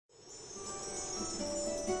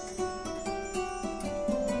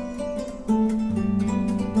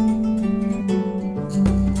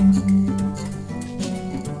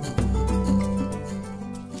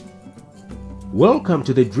Welcome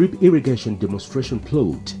to the drip irrigation demonstration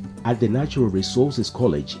plot at the Natural Resources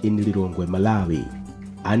College in Lilongwe, Malawi,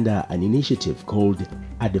 under an initiative called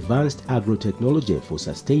Advanced Agrotechnology for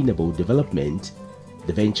Sustainable Development.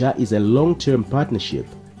 The venture is a long-term partnership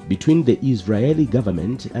between the Israeli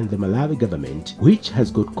government and the Malawi government, which has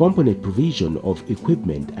got component provision of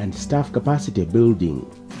equipment and staff capacity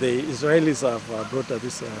building. The Israelis have brought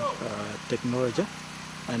this technology,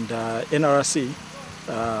 and NRC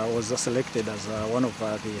was selected as one of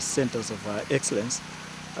the centers of excellence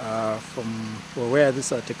from where this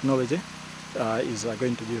technology is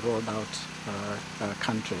going to be rolled out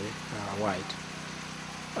country-wide.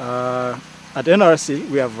 At NRC,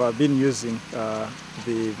 we have been using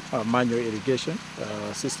the manual irrigation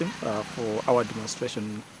system for our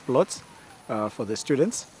demonstration plots for the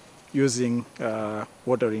students using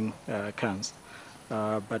watering cans.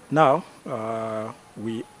 But now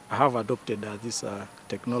we have adopted this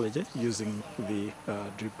technology using the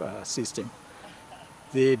drip system.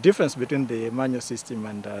 The difference between the manual system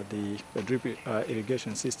and the drip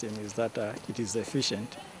irrigation system is that it is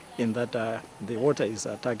efficient in that the water is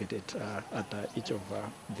targeted at each of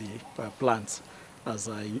the plants, as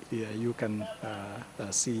you can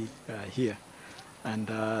see here. And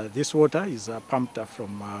this water is pumped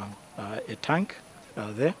from a tank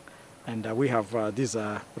there, and we have these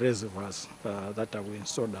reservoirs that we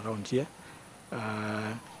installed around here,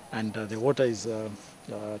 and the water is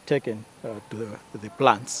taken to the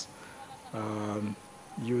plants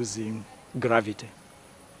using gravity.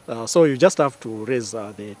 So you just have to raise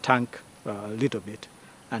the tank a little bit,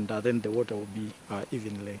 and then the water will be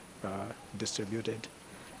evenly distributed.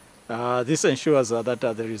 This ensures that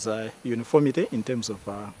there is a uniformity in terms of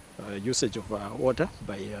usage of water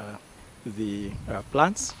by the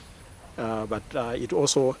plants, but it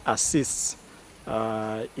also assists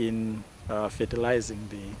in fertilizing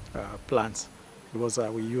the plants, because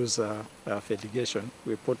we use fertigation.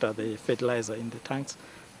 We put the fertilizer in the tanks,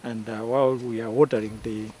 and while we are watering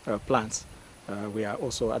the plants, we are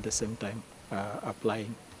also at the same time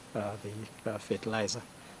applying the fertilizer.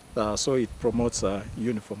 So it promotes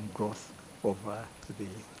uniform growth of the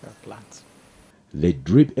plants. The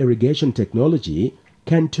drip irrigation technology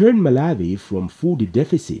can turn Malawi from food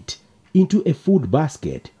deficit into a food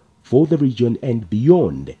basket for the region and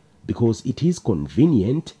beyond, because it is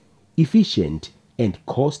convenient, efficient, and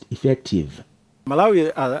cost-effective.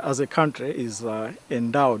 Malawi as a country is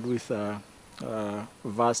endowed with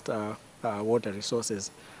vast water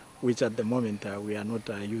resources, which at the moment we are not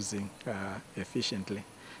using efficiently.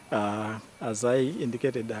 As I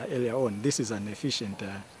indicated earlier on, this is an efficient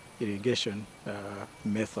irrigation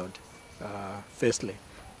method. Firstly,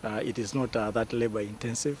 it is not that labor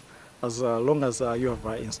intensive. As long as you have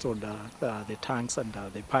installed the tanks and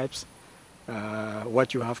the pipes,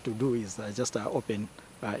 what you have to do is just open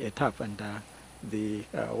a tap, and the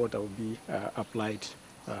water will be applied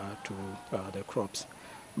to the crops.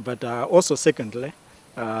 But also secondly,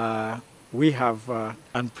 we have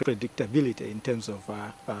unpredictability in terms of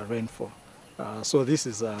rainfall. So this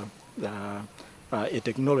is a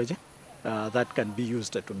technology that can be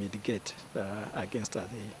used to mitigate against the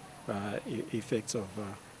effects of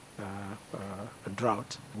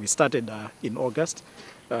drought. We started in August.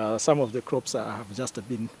 Some of the crops have just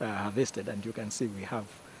been harvested, and you can see we have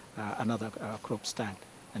another crop stand.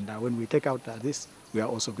 And when we take out this, we are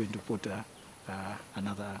also going to put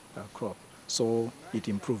another crop. So it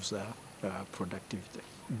improves productivity.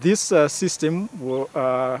 This system will,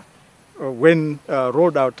 when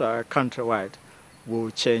rolled out countrywide,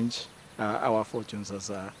 will change our fortunes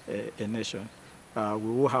as a nation.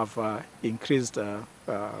 We will have increased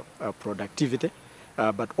productivity,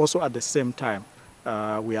 but also at the same time,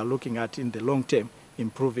 we are looking at, in the long term,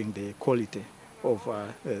 improving the quality of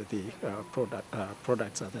the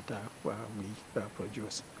products that we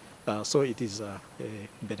produce. So it is a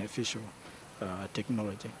beneficial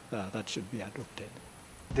technology that should be adopted.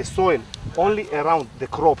 The soil only around the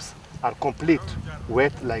crops are complete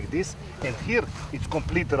wet like this, and here it's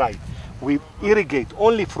complete dry. We irrigate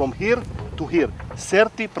only from here to here,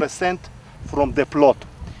 30% from the plot.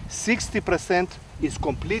 60% is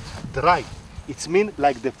complete dry. It's mean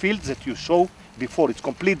like the fields that you show before, it's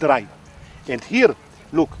complete dry. And here,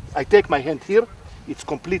 look, I take my hand here, it's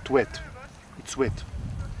complete wet. It's wet.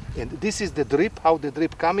 And this is the drip, how the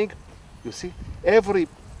drip coming. You see, every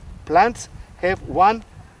plants have one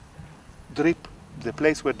drip, the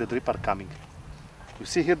place where the drip are coming. You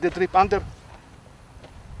see here the drip under?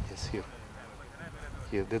 Yes, here.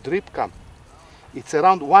 Here, the drip come. It's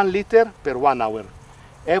around 1 liter per 1 hour.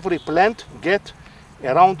 Every plant get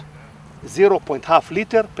around 0.5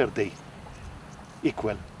 liter per day,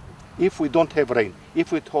 equal. if we don't have rain.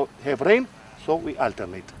 If we have rain, so we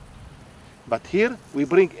alternate. But here we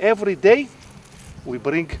bring every day, we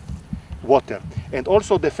bring water. And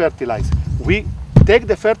also the fertilizer. We take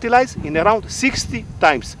the fertilizer in around 60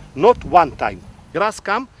 times, not one time. Grass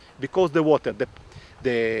come because the water,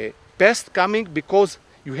 the pest coming because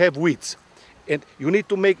you have weeds. And you need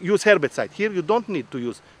to use herbicide. Here you don't need to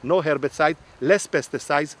use no herbicide, less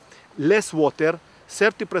pesticides, less water,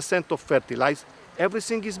 30% of fertilizer.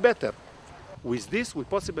 Everything is better. With this, we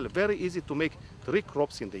possible very easy to make 3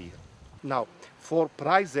 crops in the year. Now, for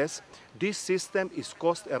prices, this system is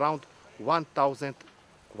cost around 1,000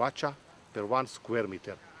 kwacha per 1 square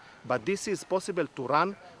meter. But this is possible to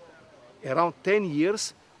run around 10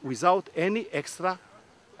 years without any extra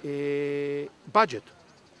budget.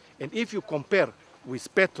 And if you compare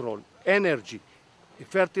with petrol, energy,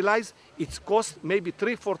 fertilizer, it's cost maybe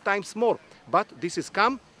 3-4 times more. But this is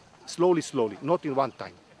come slowly, not in one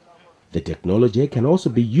time. The technology can also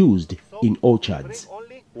be used in orchards.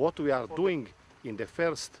 What we are doing in the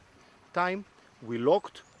first time, we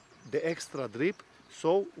locked the extra drip,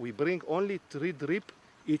 so we bring only 3 drip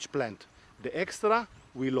each plant. The extra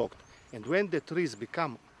we locked. And when the trees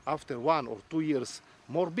become, after 1 or 2 years,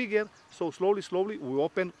 more bigger, so slowly we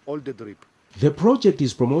open all the drip. The project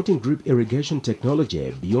is promoting drip irrigation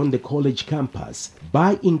technology beyond the college campus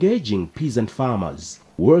by engaging peasant farmers.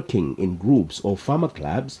 Working in groups or farmer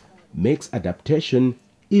clubs makes adaptation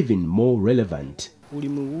even more relevant.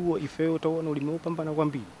 Ulimi huo ifeo taona ulimi upambana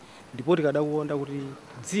kwambiri. Ndipo tikadakuonda kuti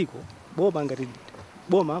dziko boma ngati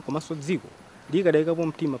boma komanso dziko likadayikapo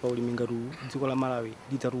mtima pa ulimi ngati dziko la Malawi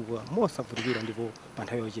lidzaruka mosavutikira ndipo pa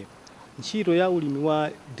nthawi yochepa. Ntchito ya ulimi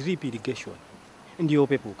wa drip irrigation ndiyo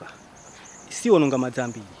pepuka. Siononga madzi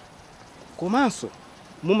ambiri. Komanso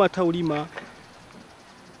mumatha ulima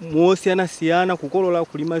mosiyanasiyana kukolola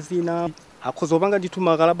kulima zina akhoza kupanga ndithu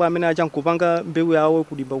makalabu amene acha nkupanga mbewu yawo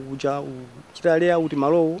kulimba kuja chitaleya kuti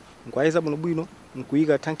malowo nkwayeza bwinobwino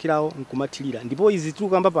nkuyika thanki lawo nkumathirira. Ndipo izi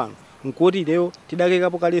tikukamba pano nkoti lero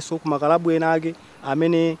tidakekapo kaleso ku makalabu ena ake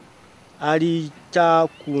amene ali cha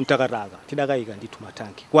kuntakataka tidakayika ndithu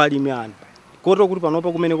mathanki kwa alimi anu. Koto kuti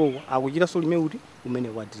panopa kumeneko akuchitaso ulimi uti umene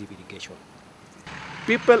wa drip irrigation.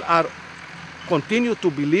 People are continue to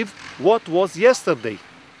believe what was yesterday.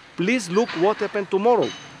 Please look what happened tomorrow.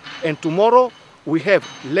 And tomorrow we have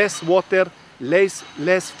less water,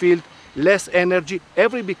 less field, less energy.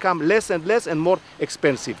 Every become less and more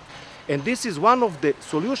expensive. And this is one of the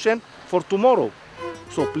solutions for tomorrow.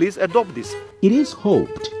 So please adopt this. It is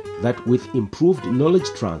hoped that with improved knowledge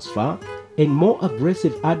transfer and more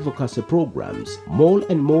aggressive advocacy programs, more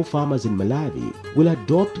and more farmers in Malawi will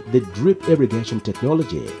adopt the drip irrigation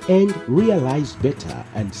technology and realize better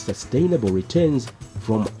and sustainable returns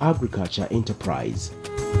from agriculture enterprise.